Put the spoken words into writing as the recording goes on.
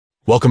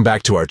Welcome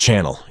back to our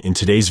channel. In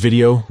today's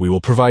video, we will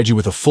provide you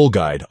with a full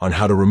guide on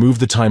how to remove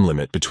the time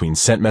limit between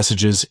sent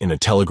messages in a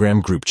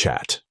Telegram group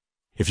chat.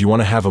 If you want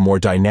to have a more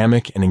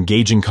dynamic and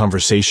engaging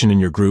conversation in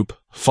your group,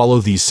 follow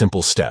these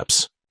simple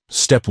steps.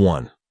 Step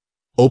 1.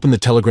 Open the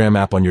Telegram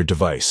app on your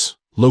device.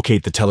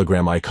 Locate the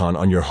Telegram icon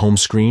on your home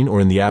screen or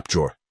in the app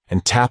drawer,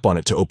 and tap on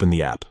it to open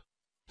the app.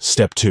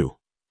 Step 2.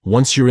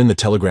 Once you're in the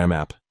Telegram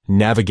app,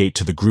 navigate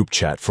to the group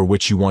chat for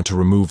which you want to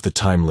remove the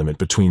time limit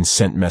between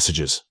sent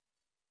messages.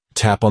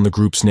 Tap on the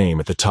group's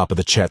name at the top of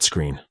the chat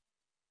screen.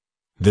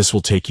 This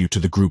will take you to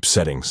the group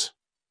settings.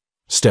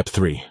 Step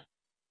 3.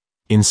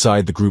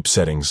 Inside the group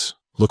settings,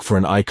 look for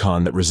an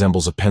icon that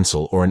resembles a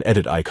pencil or an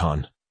edit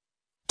icon.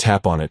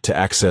 Tap on it to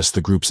access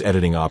the group's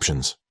editing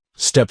options.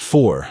 Step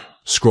 4.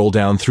 Scroll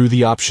down through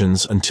the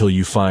options until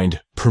you find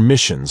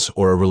Permissions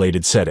or a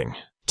related setting.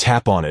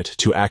 Tap on it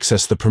to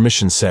access the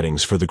permission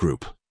settings for the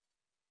group.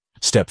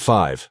 Step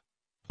 5.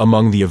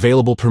 Among the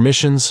available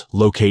permissions,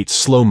 locate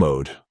Slow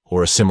Mode,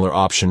 or a similar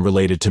option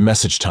related to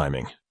message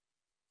timing.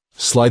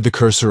 Slide the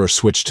cursor or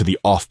switch to the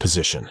off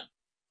position.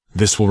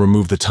 This will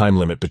remove the time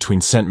limit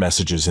between sent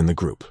messages in the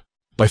group.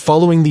 By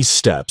following these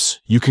steps,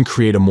 you can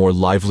create a more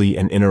lively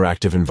and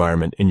interactive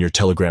environment in your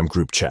Telegram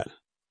group chat.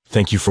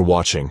 Thank you for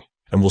watching,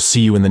 and we'll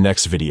see you in the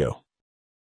next video.